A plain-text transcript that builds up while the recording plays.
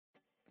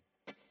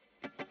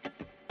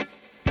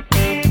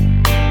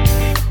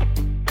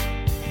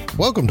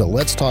Welcome to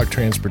Let's Talk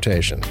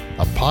Transportation,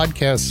 a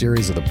podcast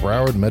series of the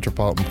Broward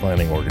Metropolitan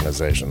Planning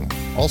Organization,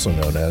 also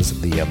known as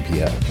the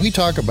MPO. We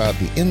talk about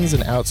the ins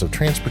and outs of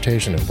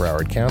transportation in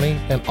Broward County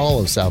and all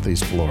of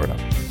Southeast Florida,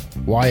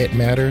 why it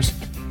matters,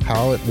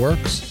 how it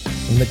works,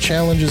 and the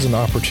challenges and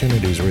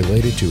opportunities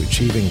related to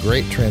achieving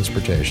great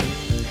transportation.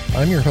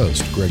 I'm your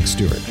host, Greg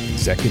Stewart,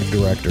 Executive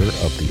Director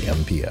of the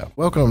MPO.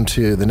 Welcome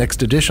to the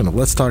next edition of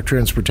Let's Talk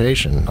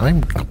Transportation.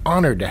 I'm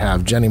honored to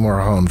have Jenni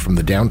Morejon from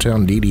the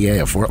Downtown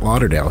DDA of Fort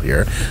Lauderdale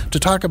here to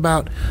talk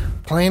about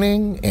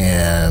planning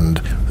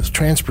and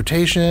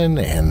transportation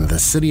and the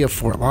city of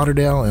Fort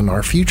Lauderdale and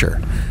our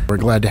future. We're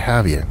glad to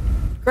have you.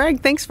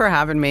 Greg, thanks for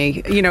having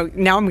me.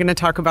 Now I'm going to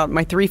talk about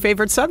my three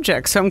favorite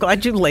subjects, so I'm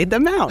glad you laid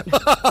them out.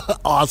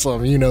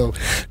 Awesome.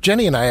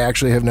 Jenni and I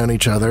actually have known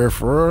each other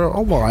for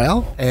a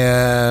while,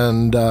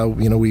 and,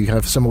 we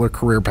have similar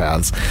career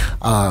paths,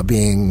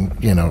 being,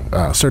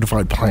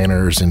 certified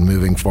planners and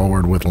moving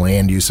forward with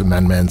land use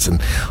amendments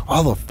and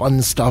all the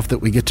fun stuff that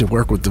we get to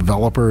work with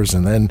developers.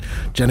 And then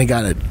Jenni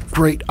got a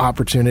great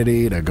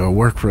opportunity to go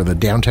work for the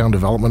Downtown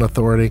Development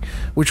Authority,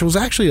 which was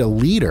actually a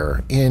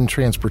leader in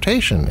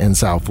transportation in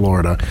South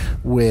Florida,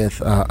 with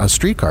a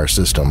streetcar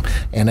system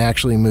and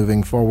actually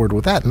moving forward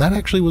with that. And that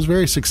actually was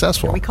very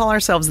successful. We call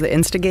ourselves the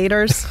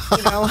Instigators.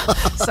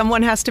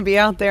 Someone has to be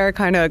out there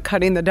kind of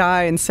cutting the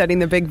die and setting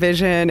the big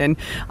vision. And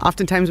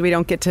oftentimes we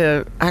don't get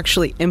to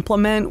actually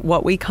implement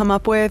what we come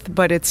up with,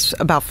 but it's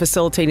about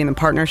facilitating the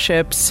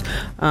partnerships,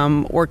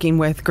 working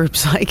with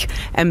groups like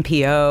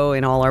MPO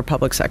and all our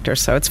public sector.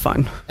 So it's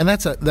fun. And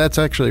that's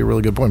actually a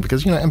really good point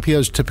because,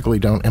 MPOs typically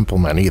don't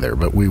implement either,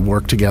 but we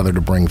work together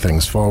to bring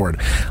things forward.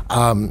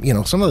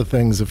 Some of the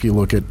things, if you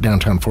look at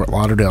downtown Fort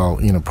Lauderdale,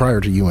 prior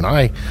to you and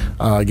I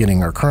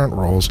getting our current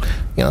roles,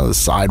 the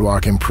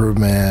sidewalk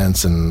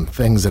improvements and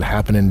things that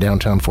happen in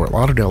downtown Fort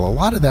Lauderdale, a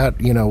lot of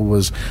that,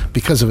 was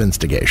because of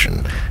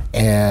instigation.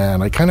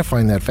 And I kind of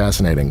find that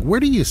fascinating. Where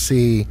do you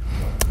see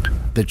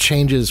the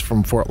changes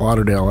from Fort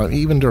Lauderdale,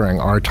 even during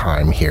our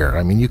time here?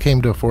 I mean, you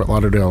came to Fort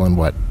Lauderdale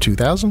in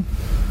 2000?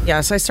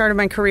 Yes, I started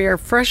my career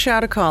fresh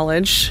out of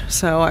college,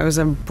 so I was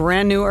a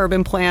brand new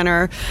urban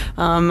planner.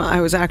 I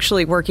was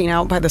actually working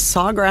out by the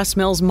Sawgrass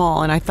Mills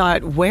Mall, and I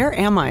thought, where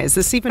am I? Is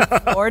this even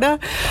Florida?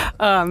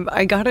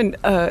 I got an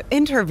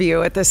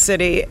interview at the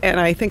city, and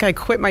I think I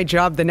quit my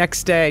job the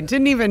next day.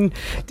 Didn't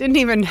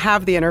even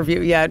have the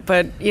interview yet,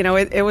 but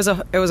it was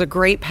a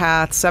great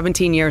path.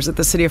 17 years at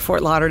the city of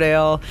Fort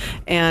Lauderdale,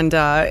 and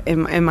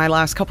in my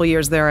last couple of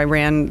years there, I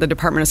ran the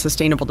Department of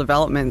Sustainable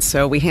Development.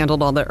 So we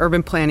handled all the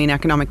urban planning,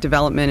 economic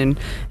development,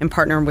 and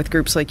partnering with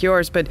groups like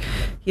yours. But,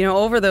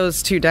 over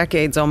those 2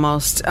 decades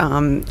almost,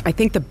 I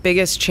think the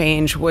biggest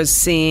change was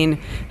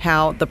seeing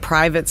how the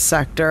private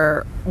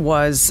sector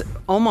was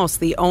almost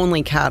the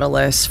only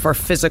catalyst for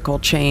physical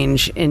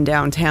change in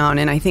downtown.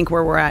 And I think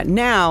where we're at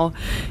now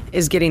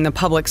is getting the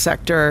public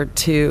sector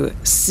to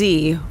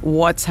see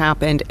what's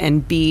happened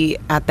and be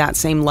at that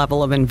same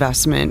level of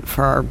investment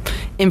for our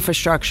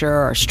infrastructure,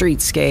 our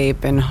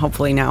streetscape, and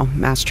hopefully now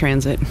mass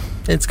transit.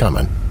 It's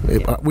coming.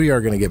 We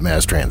are going to get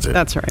mass transit.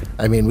 That's right.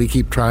 I mean, we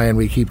keep trying,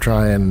 we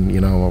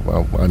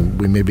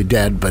may be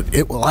dead, but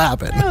it will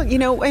happen.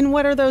 Well, and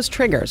what are those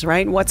triggers,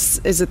 right?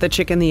 Is it the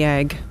chicken, the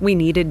egg? We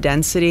needed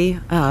density.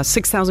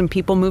 6,000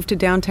 people moved to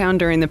downtown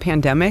during the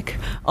pandemic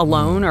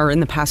alone, or in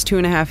the past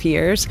 2.5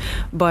 years.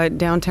 But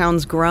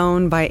downtown's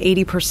grown by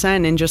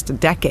 80% in just a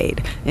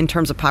decade in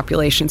terms of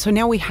population. So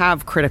now we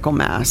have critical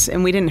mass,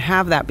 and we didn't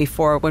have that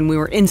before when we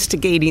were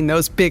instigating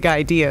those big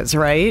ideas,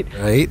 right?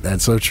 Right.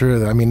 That's so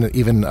true. I mean,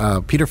 even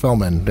Peter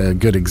Feldman, a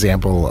good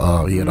example,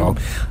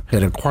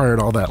 had acquired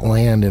all that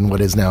land in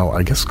what is now,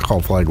 I guess,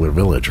 called Flagler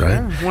Village, right?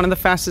 Yeah, one of the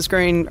fastest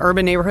growing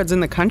urban neighborhoods in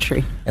the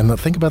country. And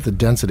think about the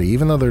density,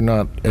 even though they're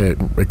not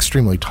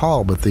extremely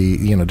tall, but the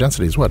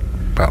density is about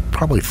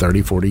probably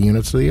 30, 40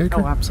 units to the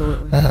acre? Oh,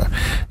 absolutely. Yeah.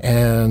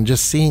 And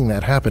just seeing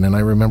that happen, and I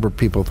remember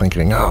people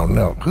thinking, oh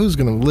no, who's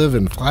going to live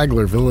in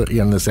Flagler Village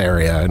in this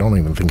area? I don't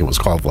even think it was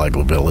called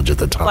Flagler Village at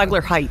the time.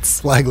 Flagler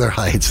Heights. Flagler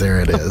Heights,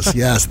 there it is.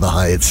 Yes, the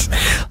Heights.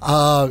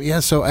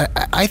 So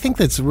I think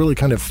that's really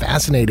kind of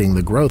fascinating,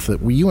 the growth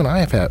that you and I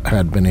have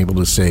had been able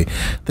to see.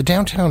 The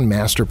Downtown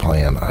Master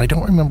Plan, I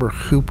don't remember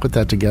who put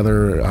that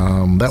together.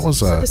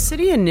 The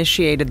city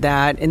initiated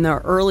that in the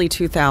early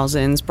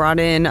 2000s, brought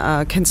in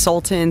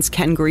consultants,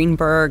 Ken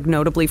Greenberg,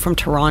 notably from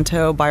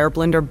Toronto, Beyer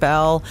Blinder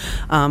Bell,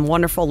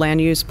 wonderful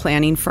land use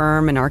planning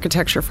firm and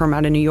architecture firm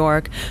out of New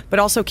York, but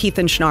also Keith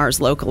and Schnars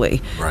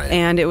locally. Right.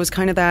 And it was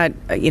kind of that,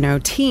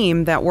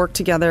 team that worked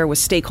together with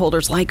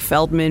stakeholders like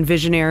Feldman,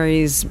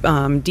 visionaries,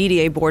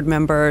 DDA board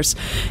members,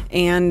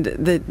 and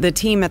the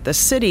team at the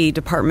city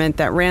department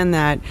that ran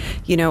that,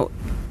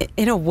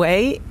 in a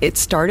way, it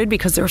started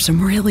because there were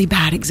some really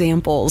bad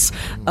examples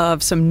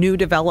of some new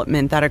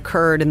development that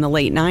occurred in the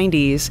late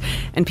 90s.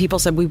 And people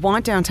said, we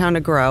want downtown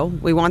to grow.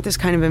 We want this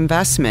kind of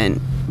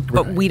investment.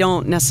 but we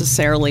don't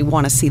necessarily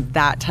want to see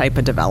that type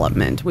of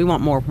development. We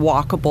want more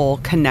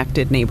walkable,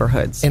 connected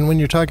neighborhoods. And when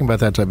you're talking about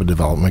that type of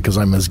development, because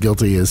I'm as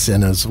guilty as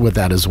sin as with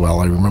that as well,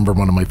 I remember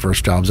one of my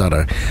first jobs out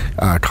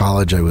of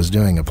college, I was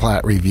doing a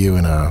plat review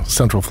in a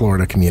Central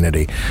Florida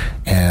community,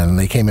 and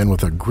they came in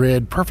with a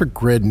perfect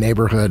grid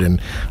neighborhood,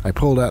 and I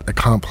pulled out the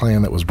comp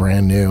plan that was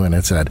brand new, and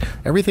it said,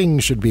 everything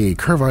should be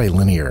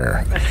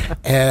curvilinear.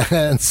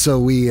 And so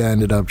we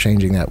ended up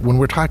changing that. When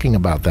we're talking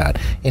about that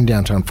in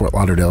downtown Fort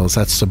Lauderdale, is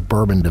that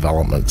suburban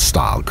development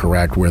style,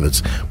 correct? Where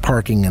it's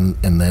parking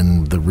and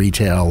then the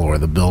retail or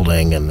the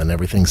building and then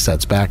everything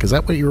sets back. Is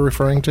that what you were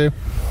referring to?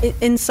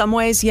 In some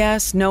ways,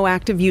 yes. No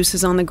active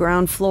uses on the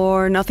ground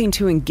floor, nothing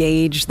to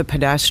engage the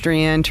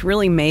pedestrian, to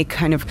really make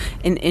kind of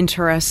an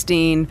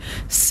interesting,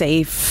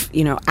 safe,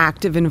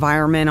 active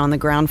environment on the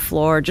ground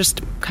floor.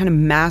 Just kind of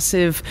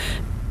massive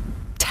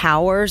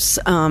towers,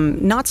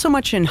 not so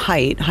much in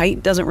height.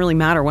 Height doesn't really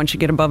matter once you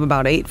get above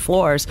about 8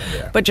 floors,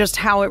 but just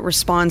how it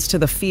responds to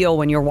the feel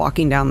when you're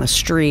walking down the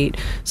street.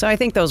 So I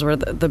think those were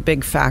the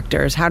big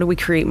factors. How do we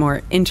create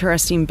more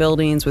interesting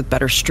buildings with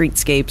better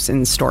streetscapes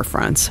and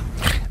storefronts?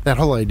 That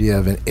whole idea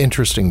of an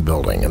interesting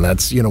building, and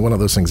that's, one of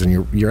those things,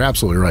 and you're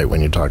absolutely right when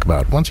you talk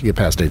about, once you get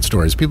past 8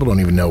 stories, people don't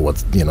even know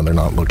what's, they're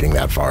not looking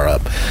that far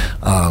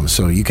up.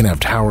 So you can have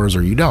towers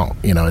or you don't,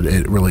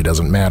 it really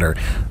doesn't matter.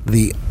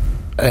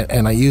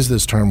 And I used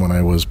this term when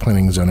I was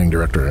planning and zoning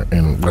director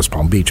in West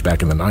Palm Beach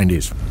back in the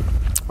 90s.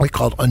 We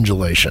called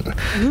undulation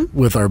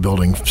with our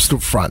building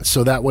front.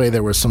 So that way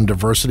there was some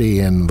diversity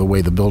in the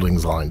way the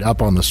buildings lined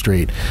up on the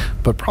street.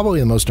 But probably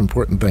the most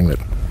important thing that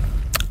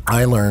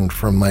I learned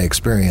from my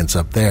experience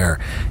up there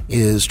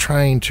is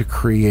trying to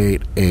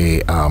create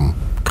a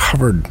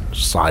covered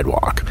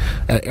sidewalk,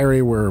 an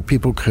area where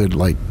people could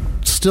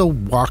still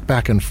walk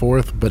back and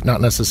forth, but not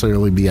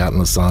necessarily be out in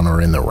the sun or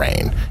in the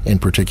rain in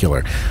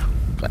particular.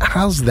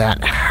 How's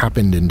that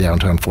happened in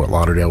downtown Fort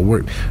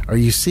Lauderdale? Are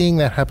you seeing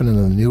that happen in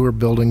the newer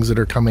buildings that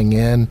are coming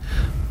in?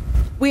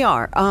 We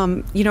are.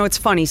 It's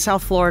funny.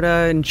 South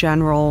Florida in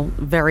general,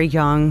 very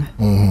young,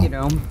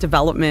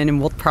 development, and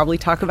we'll probably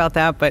talk about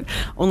that, but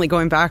only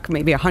going back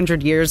maybe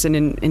 100 years and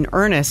in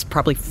earnest,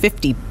 probably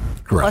 50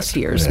 plus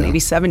years, maybe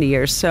 70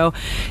 years. So,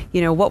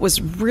 what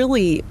was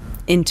really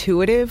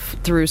intuitive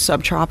through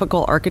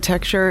subtropical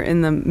architecture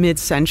in the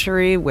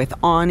mid-century with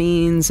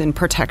awnings and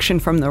protection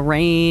from the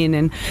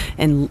rain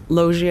and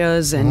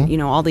loggias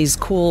and all these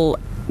cool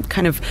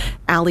kind of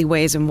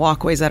alleyways and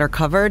walkways that are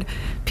covered,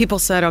 people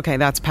said, okay,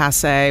 that's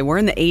passé. We're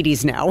in the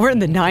 80s now. We're in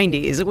the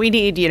 90s. We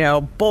need,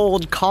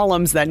 bold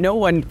columns that no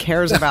one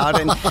cares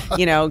about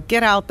and,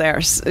 get out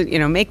there,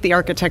 make the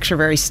architecture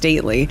very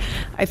stately.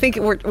 I think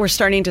we're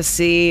starting to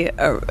see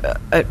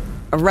a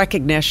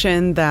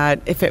recognition that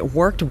if it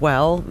worked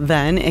well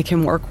then, it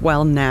can work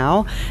well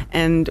now.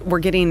 And we're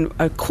getting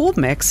a cool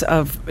mix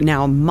of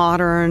now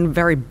modern,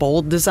 very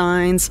bold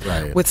designs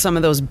with some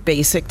of those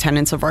basic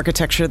tenets of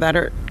architecture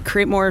that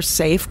create more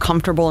safe,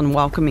 comfortable, and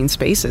welcoming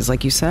spaces,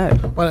 like you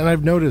said. Well, and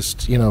I've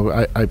noticed,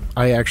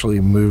 I actually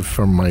moved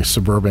from my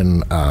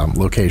suburban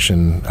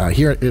location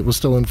here. It was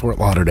still in Fort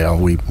Lauderdale.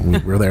 We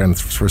were there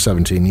for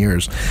 17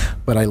 years,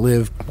 but I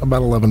live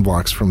about 11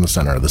 blocks from the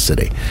center of the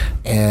city.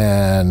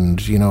 And,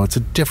 it's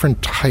a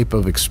different type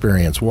of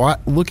experience.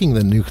 Looking at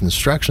the new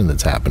construction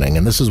that's happening,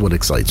 and this is what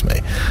excites me.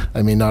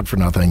 I mean, not for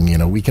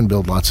nothing, we can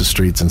build lots of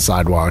streets and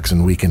sidewalks,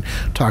 and we can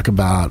talk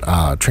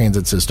about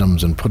transit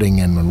systems and putting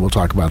in, and we'll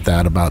talk about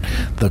that, about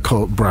the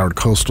Broward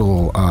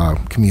Coastal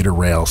commuter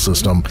rail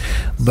system.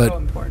 But so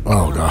important.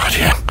 Oh God,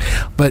 yeah.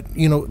 But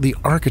the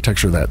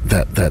architecture,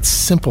 that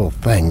simple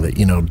thing that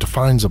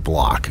defines a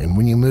block, and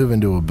when you move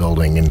into a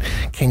building, and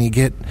can you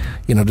get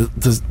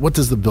what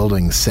does the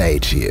building say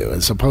to you,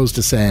 as opposed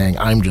to saying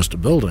I'm just a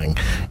building?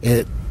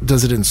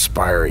 Does it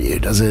inspire you?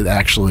 Does it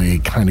actually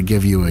kind of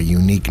give you a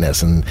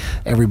uniqueness? And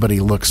everybody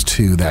looks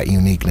to that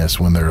uniqueness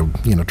when they're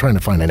trying to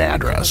find an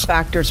address.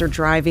 Factors are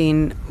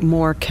driving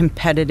more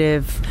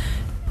competitive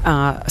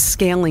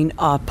scaling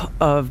up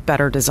of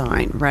better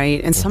design,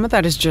 right? And some of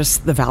that is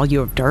just the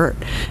value of dirt.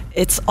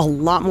 It's a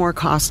lot more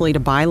costly to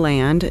buy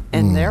land,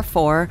 and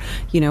therefore,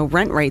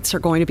 rent rates are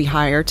going to be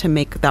higher to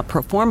make that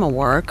pro forma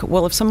work.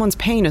 Well, if someone's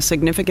paying a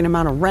significant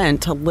amount of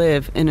rent to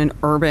live in an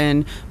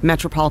urban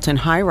metropolitan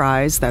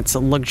high-rise that's a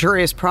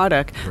luxurious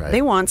product,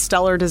 they want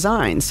stellar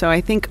design. So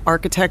I think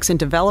architects and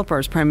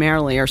developers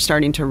primarily are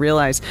starting to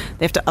realize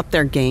they have to up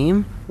their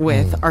game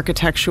with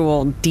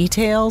architectural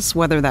details,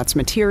 whether that's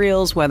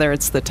materials, whether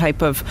it's the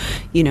type of,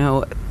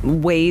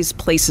 ways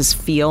places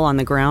feel on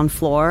the ground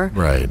floor.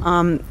 Right.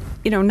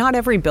 Not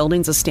every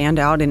building's a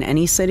standout in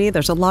any city.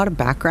 There's a lot of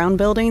background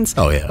buildings.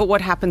 Oh, yeah. But what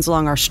happens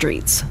along our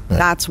streets? Yeah.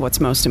 That's what's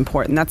most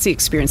important. That's the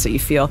experience that you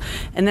feel.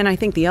 And then I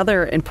think the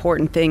other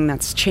important thing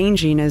that's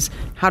changing is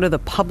how do the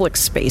public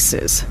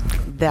spaces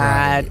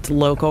that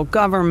local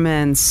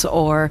governments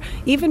or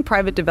even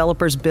private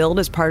developers build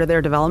as part of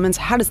their developments?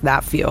 How does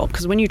that feel?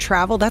 Because when you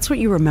travel, that's what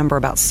you remember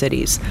about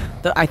cities,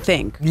 I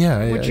think.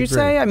 Yeah, Would you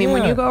say? I mean,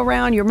 when you go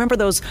around, you remember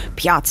those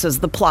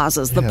piazzas, the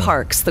plazas, the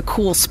parks, the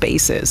cool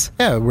spaces.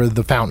 Yeah, where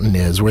the fountain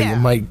is, where you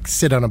might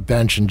sit on a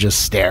bench and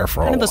just stare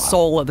for a while. Kind of the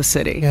soul of the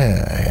city.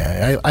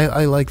 Yeah,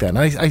 I like that. And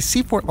I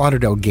see Fort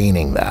Lauderdale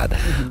gaining that.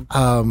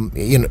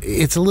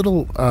 It's a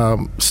little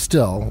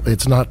still,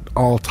 it's not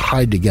all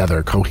tied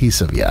together,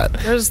 cohesive yet.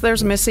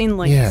 There's missing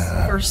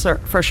links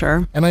for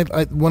sure. And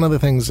I one of the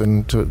things,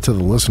 and to the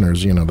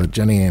listeners, that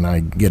Jenni and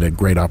I get a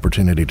great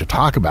opportunity to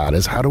talk about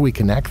is how do we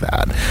connect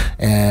that?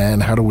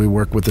 And how do we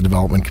work with the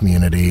development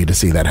community to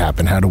see that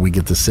happen? How do we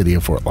get the city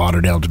of Fort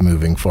Lauderdale to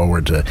moving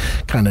forward to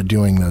kind of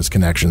doing those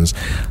connections?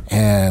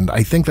 And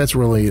I think that's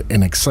really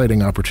an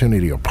exciting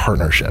opportunity, a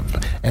partnership.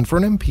 And for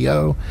an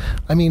MPO,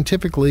 I mean,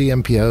 typically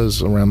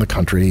MPOs around the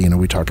country,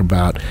 we talk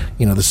about,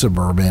 the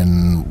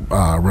suburban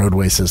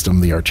roadway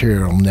system, the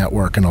arterial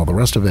network, and all the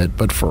rest of it.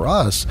 But for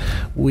us,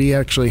 we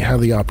actually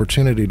have the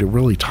opportunity to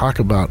really talk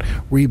about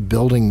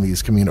rebuilding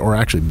these communities, or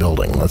actually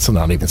building, let's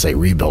not even say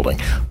rebuilding,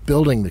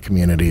 building the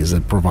communities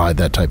that provide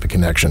that type of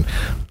connection.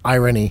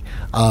 Irony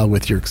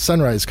with your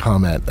Sunrise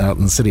comment out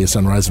in the city of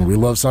Sunrise, and we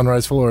love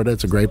Sunrise, Florida.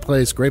 It's a great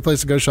place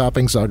to go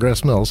shopping,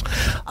 Sawgrass Mills.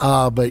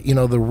 But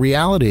the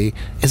reality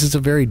is it's a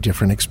very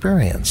different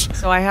experience.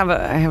 So I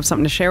have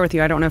something to share with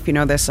you. I don't know if you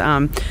know this.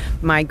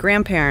 My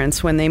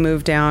grandparents, when they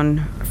moved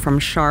down from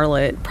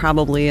Charlotte,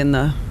 probably in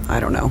the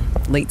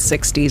late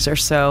 60s or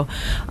so,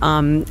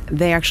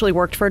 they actually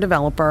worked for a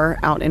developer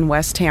out in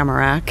West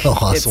Tamarack. Oh,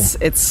 awesome.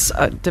 It's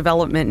a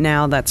development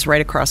now that's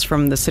right across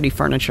from the City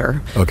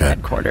Furniture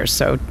headquarters.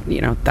 So,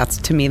 that's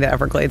to me the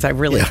Everglades. I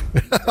really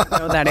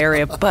know that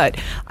area. But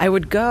I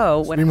would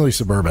go when extremely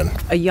suburban,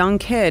 a young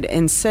kid,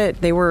 and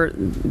sit.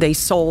 They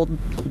sold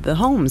the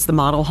homes, the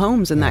model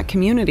homes in that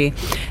community,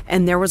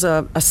 and there was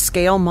a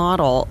scale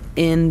model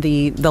in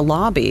the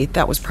lobby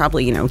that was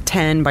probably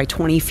 10 by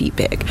 20 feet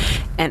big,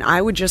 and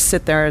I would just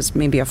sit there as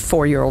maybe a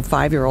 4-year-old,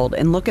 5-year-old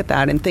and look at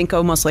that and think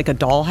almost like a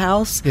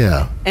dollhouse.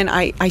 Yeah. And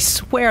I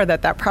swear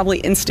that probably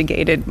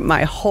instigated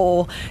my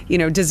whole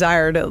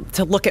desire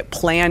to look at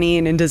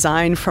planning and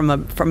design from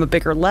a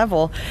bigger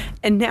level.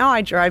 And now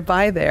I drive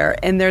by there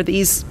and there are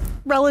these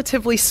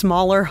relatively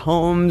smaller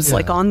homes,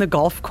 like on the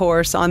golf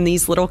course, on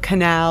these little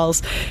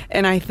canals.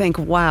 And I think,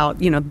 wow,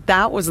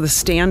 that was the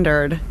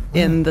standard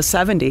in the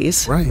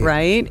 70s,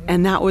 right?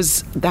 And that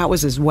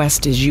was as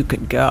west as you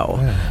could go.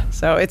 Yeah.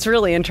 So it's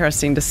really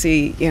interesting to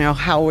see,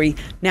 how we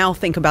now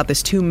think about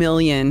this 2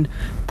 million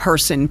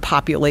person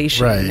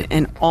population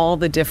and all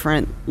the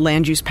different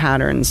land use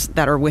patterns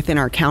that are within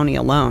our county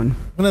alone.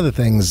 One of the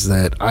things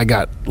that I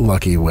got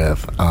lucky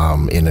with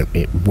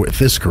with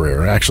this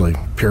career, actually,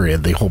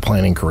 period, the whole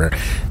planning career,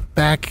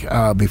 back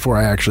before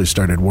I actually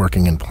started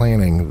working in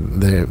planning,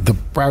 the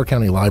Broward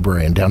County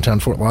Library in downtown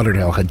Fort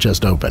Lauderdale had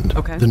just opened,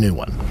 the new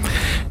one.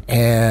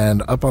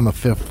 And up on the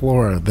 5th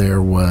floor,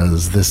 there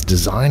was this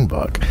design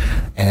book,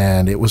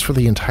 and it was for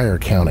the entire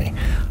county.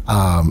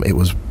 It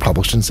was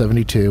published in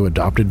 1972,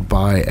 adopted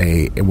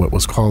by what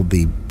was called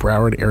the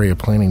Broward Area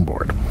Planning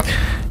Board.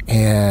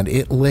 And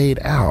it laid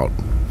out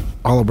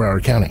all of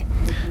Broward County.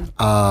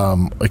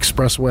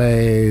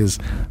 Expressways,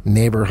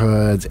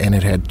 neighborhoods, and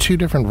it had 2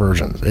 different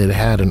versions. It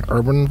had an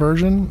urban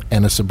version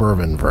and a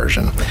suburban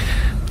version.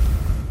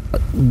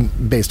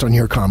 Based on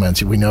your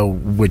comments, we know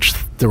which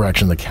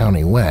direction the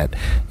county went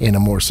in a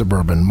more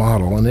suburban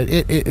model, and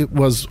it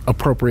was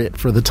appropriate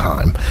for the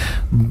time,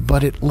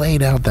 but it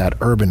laid out that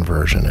urban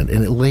version, and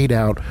it laid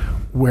out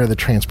where the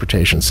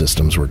transportation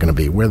systems were going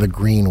to be, where the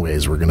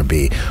greenways were going to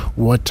be,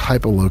 what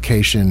type of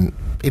location.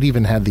 It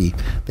even had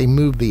they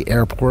moved the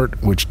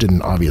airport, which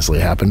didn't obviously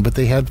happen, but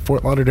they had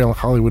Fort Lauderdale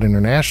Hollywood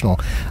International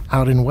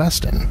out in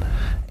Weston.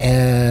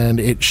 And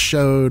it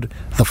showed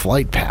the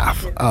flight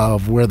path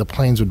of where the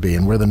planes would be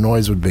and where the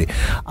noise would be.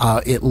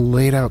 It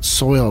laid out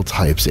soil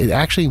types. It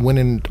actually went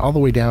in all the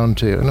way down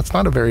to, and it's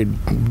not a very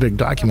big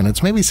document,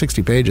 it's maybe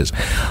 60 pages.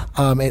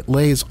 It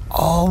lays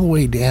all the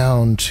way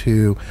down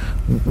to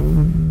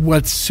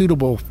what's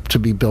suitable to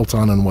be built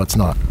on and what's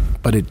not.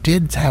 But it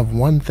did have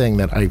one thing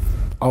that I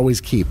always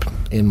keep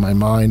in my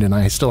mind, and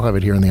I still have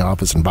it here in the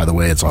office, and by the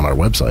way, it's on our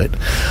website,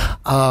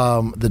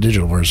 the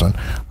digital version.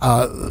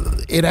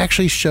 It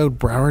actually showed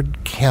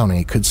Broward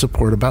County could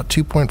support about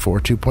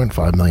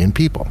 2.5 million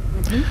people.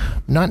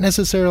 Not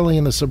necessarily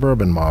in the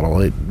suburban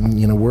model.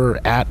 We're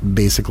at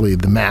basically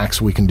the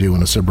max we can do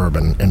in a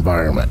suburban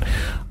environment.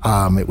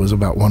 It was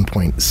about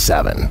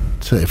 1.7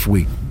 if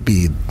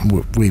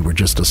we were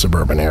just a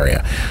suburban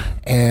area.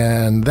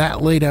 And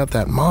that laid out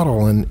that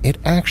model, and it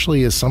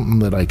actually is something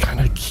that I kind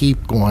of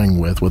keep going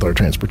with our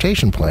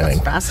transportation planning.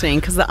 That's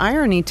fascinating, because the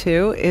irony,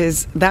 too,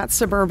 is that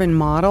suburban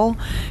model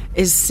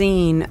is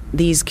seeing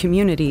these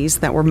communities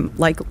that were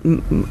like,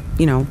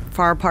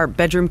 far apart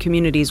bedroom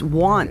communities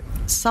want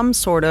some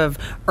sort of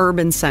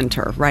urban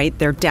center, right?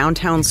 Their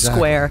downtown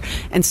square.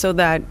 And so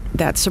that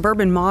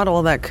suburban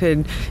model that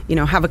could,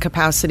 have a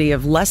capacity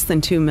of less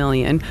than 2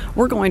 million,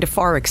 we're going to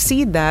far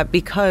exceed that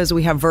because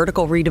we have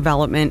vertical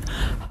redevelopment,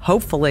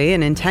 hopefully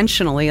and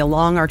intentionally,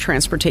 along our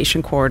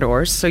transportation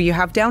corridors. So you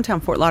have downtown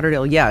Fort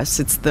Lauderdale, yes,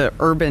 it's the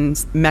urban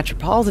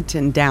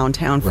metropolitan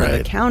downtown for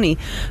the county,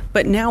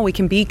 but now we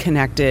can be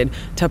connected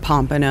to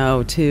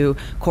Pompano, to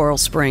Coral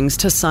Springs,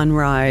 to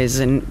Sunrise,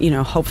 and,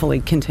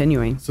 hopefully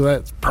continuing. So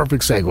that's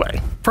perfect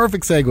segue.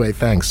 Perfect segue,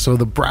 thanks. So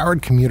the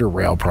Broward Commuter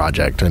Rail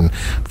Project, and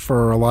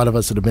for a lot of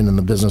us that have been in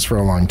the business for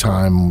a long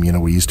time,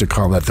 we used to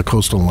call that the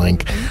Coastal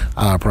Link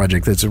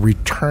project. That's a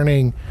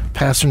returning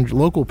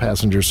local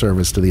passenger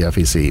service to the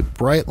FEC.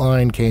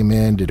 Brightline came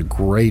in, did a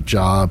great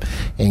job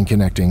in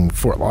connecting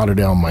Fort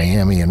Lauderdale,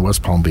 Miami, and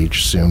West Palm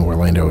Beach, soon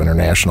Orlando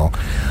International.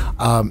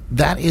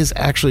 That is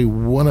actually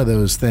one of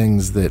those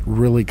things that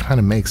really kind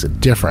of makes a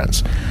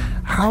difference.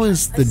 How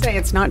is the... I'd say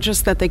it's not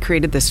just that they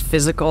created this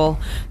physical,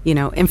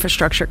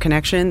 infrastructure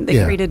connection.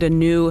 They created a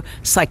new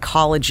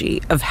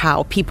psychology of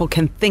how people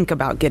can think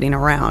about getting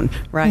around,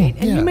 right?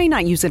 And you may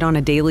not use it on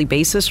a daily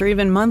basis or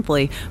even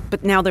monthly,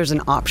 but now there's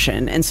an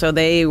option. And so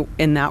they,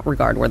 in that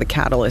regard, were the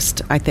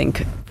catalyst, I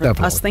think, for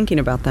us thinking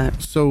about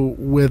that. So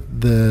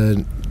with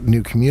the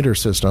new commuter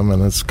system,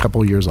 and it's a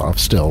couple years off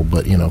still,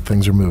 but,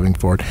 things are moving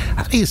forward.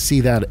 How do you see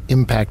that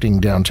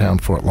impacting downtown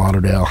Fort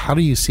Lauderdale? How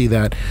do you see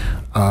that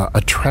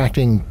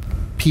attracting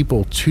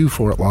people to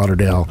Fort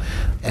Lauderdale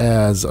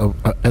as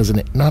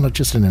not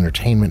just an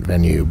entertainment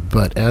venue,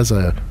 but as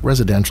a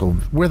residential,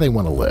 where they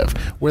want to live,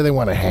 where they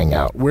want to hang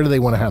out, where do they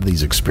want to have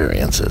these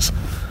experiences?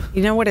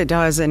 You know what it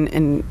does,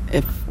 and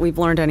if we've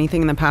learned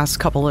anything in the past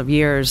couple of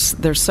years,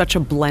 there's such a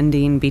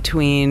blending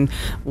between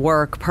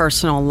work,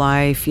 personal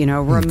life,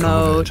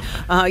 remote.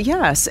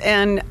 Yes,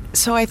 and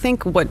so I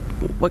think what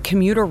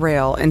commuter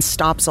rail and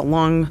stops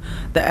along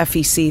the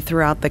FEC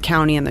throughout the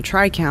county and the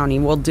Tri-County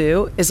will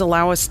do is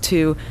allow us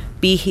to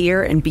be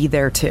here and be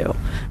there too,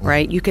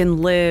 right? You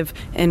can live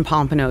in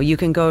Pompano. You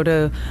can go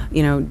to,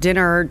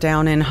 dinner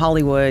down in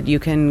Hollywood. You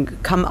can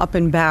come up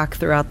and back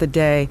throughout the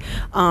day.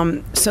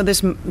 So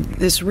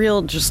this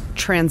real just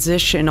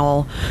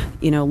transitional,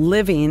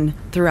 living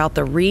throughout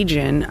the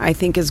region, I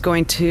think is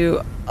going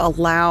to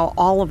allow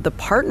all of the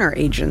partner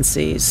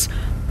agencies,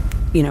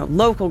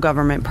 local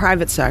government,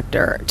 private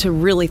sector, to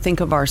really think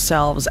of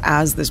ourselves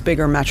as this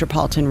bigger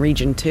metropolitan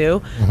region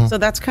too. So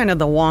that's kind of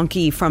the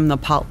wonky from the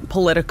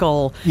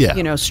political,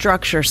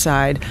 structure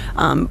side.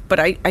 But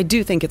I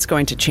do think it's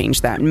going to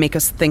change that and make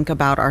us think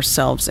about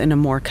ourselves in a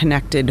more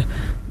connected,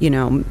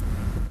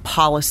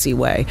 policy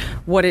way.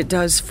 What it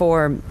does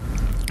for,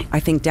 I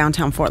think,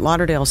 downtown Fort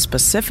Lauderdale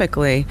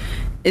specifically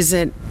is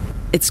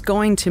it's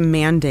going to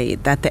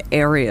mandate that the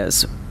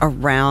areas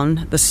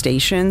around the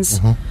stations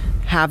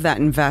have that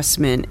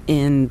investment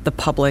in the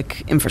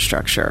public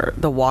infrastructure,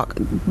 what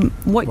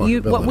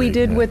we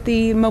did with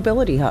the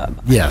mobility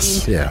hub.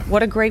 Yes,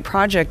 What a great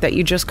project that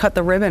you just cut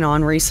the ribbon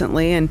on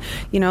recently, and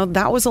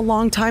that was a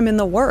long time in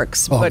the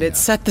works, but it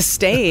set the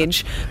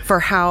stage for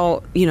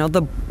how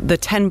the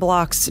 10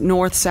 blocks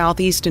north,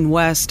 south, east, and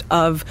west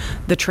of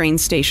the train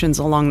stations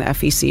along the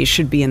FEC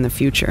should be in the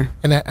future,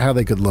 and how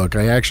they could look.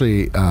 I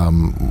actually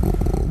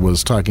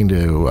was talking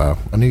to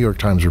a New York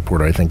Times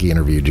reporter. I think he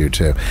interviewed you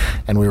too,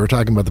 and we were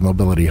talking about the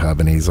mobility hub,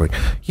 and he's like,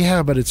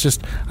 yeah, but it's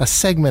just a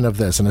segment of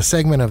this and a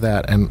segment of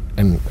that, and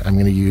I'm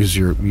going to use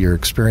your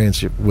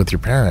experience with your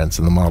parents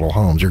in the model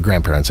homes, your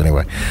grandparents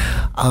anyway.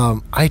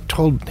 I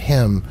told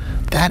him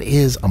that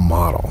is a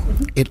model.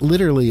 It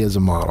literally is a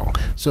model.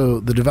 So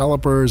the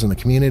developers and the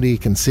community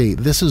can see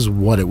this is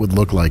what it would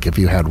look like if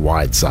you had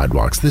wide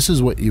sidewalks. This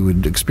is what you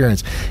would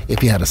experience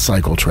if you had a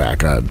cycle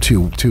track, a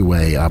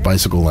two-way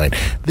bicycle lane.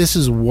 This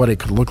is what it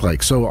could look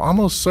like. So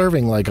almost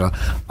serving like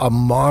a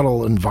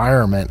model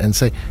environment and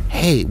say,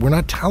 hey, we're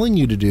not telling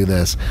you to do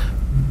this,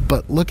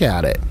 but look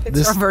at it.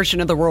 It's our version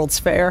of the World's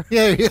Fair.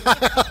 Yeah.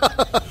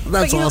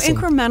 That's awesome.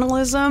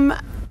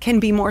 Incrementalism can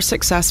be more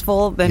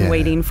successful than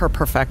waiting for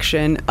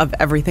perfection of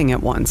everything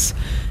at once.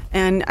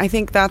 And I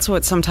think that's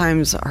what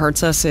sometimes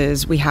hurts us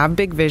is we have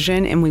big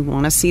vision and we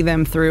want to see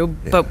them through,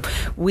 but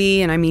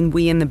we, and I mean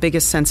we in the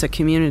biggest sense of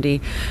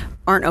community,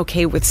 aren't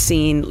okay with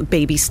seeing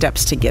baby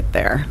steps to get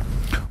there.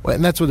 Well,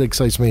 and that's what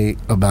excites me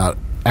about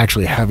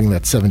actually having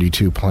that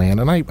 72 plan,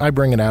 and I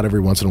bring it out every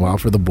once in a while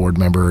for the board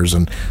members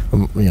and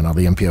the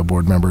MPO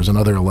board members and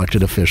other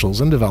elected officials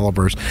and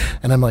developers,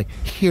 and I'm like,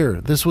 here,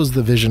 this was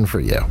the vision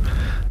for you,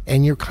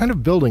 and you're kind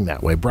of building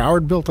that way.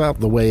 Broward built out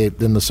the way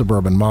in the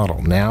suburban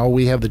model. Now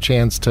we have the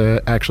chance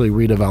to actually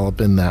redevelop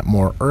in that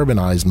more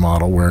urbanized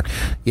model where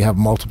you have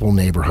multiple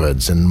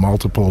neighborhoods and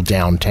multiple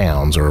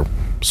downtowns, or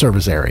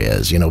service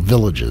areas,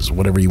 villages,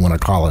 whatever you want to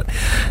call it.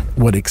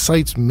 What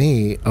excites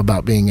me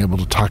about being able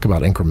to talk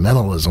about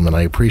incrementalism, and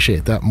I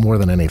appreciate that more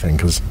than anything,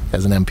 because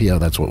as an MPO,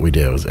 that's what we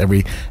do. Is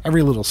every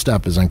little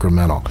step is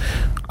incremental.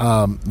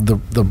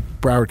 The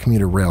Broward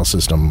commuter rail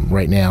system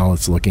right now,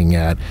 it's looking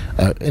at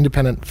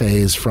independent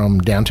phase from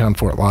downtown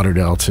Fort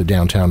Lauderdale to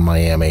downtown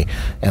Miami,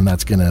 and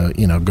that's going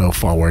to go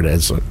forward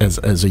as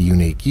a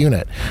unique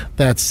unit.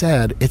 That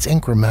said, it's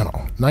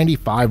incremental.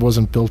 95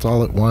 wasn't built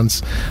all at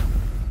once.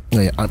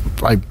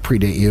 I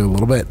predate you a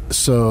little bit.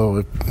 So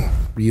if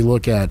you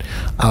look at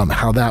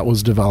how that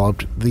was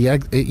developed,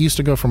 it used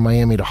to go from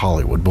Miami to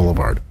Hollywood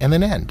Boulevard and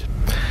then end.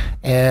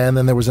 And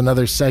then there was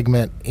another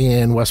segment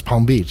in West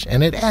Palm Beach,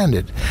 and it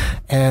ended.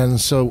 And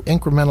so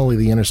incrementally,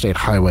 the interstate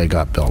highway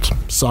got built.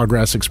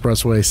 Sawgrass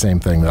Expressway, same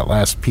thing. That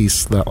last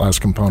piece, that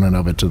last component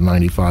of it to the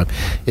 95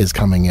 is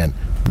coming in.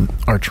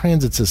 Our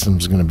transit system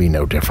is going to be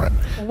no different.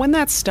 When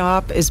that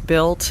stop is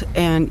built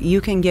and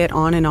you can get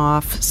on and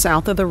off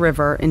south of the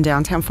river in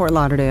downtown Fort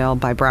Lauderdale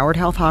by Broward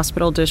Health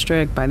Hospital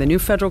District, by the new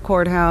federal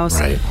courthouse,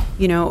 right.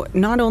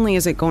 Not only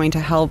is it going to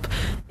help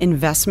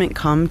investment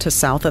come to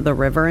south of the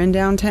river in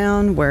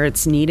downtown where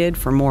it's needed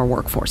for more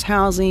workforce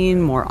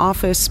housing, more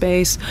office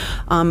space,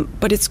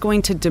 but it's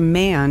going to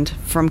demand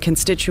from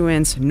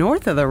constituents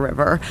north of the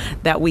river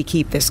that we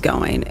keep this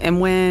going.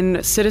 And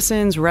when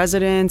citizens,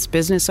 residents,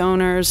 business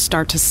owners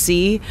start to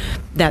see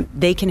that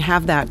they can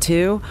have that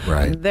too,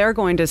 right. They're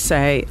going to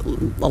say,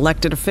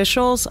 elected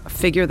officials,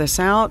 figure this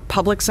out.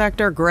 Public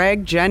sector,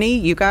 Greg, Jenny,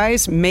 you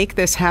guys make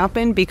this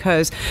happen,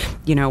 because,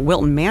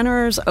 Wilton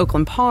Manors,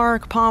 Oakland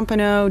Park,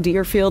 Pompano,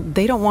 Deerfield,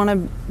 they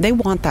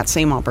want that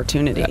same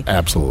opportunity.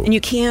 Absolutely. And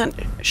you can't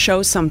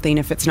show something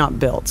if it's not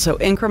built. So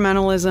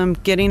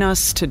incrementalism, getting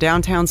us to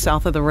downtown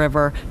south of the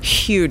river,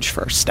 huge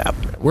first step.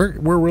 We're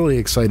really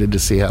excited to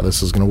see how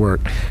this is going to work.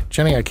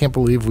 Jenny, I can't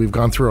believe we've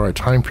gone through our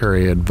time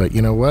period, but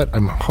you know what?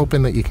 I'm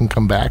hoping that you can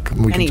come back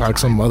and we can talk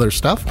some other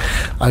stuff,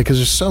 because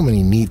there's so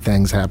many neat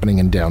things happening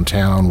in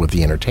downtown with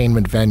the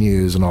entertainment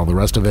venues and all the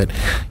rest of it.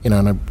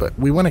 But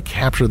we want to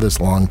capture this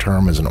long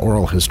term as an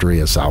oral history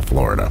of South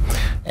Florida.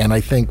 And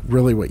I think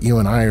really what you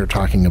and I are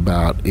talking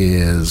about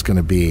is going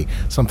to be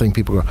something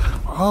people go,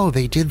 oh,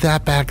 they did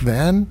that back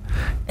then?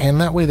 And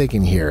that way they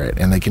can hear it,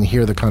 and they can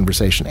hear the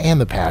conversation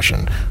and the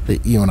passion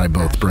that you and I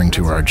both bring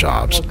to our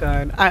jobs. Well,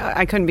 good.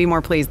 I couldn't be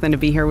more pleased than to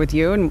be here with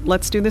you, and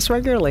let's do this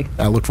regularly.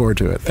 I look forward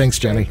to it. Thanks,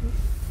 Jenny.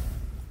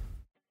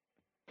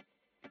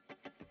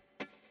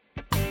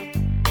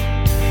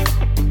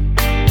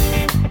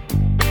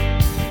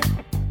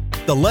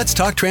 The Let's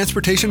Talk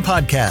Transportation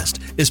podcast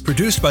is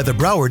produced by the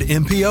Broward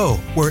MPO,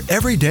 where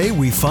every day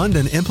we fund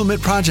and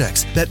implement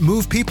projects that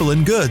move people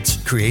and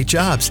goods, create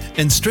jobs,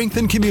 and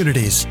strengthen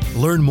communities.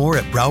 Learn more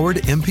at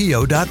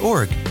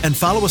browardmpo.org and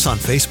follow us on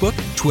Facebook,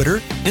 Twitter,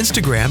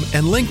 Instagram,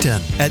 and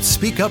LinkedIn at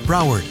Speak Up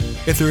Broward.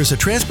 If there is a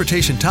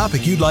transportation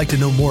topic you'd like to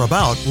know more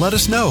about, let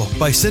us know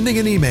by sending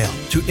an email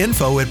to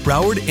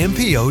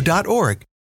info@browardmpo.org.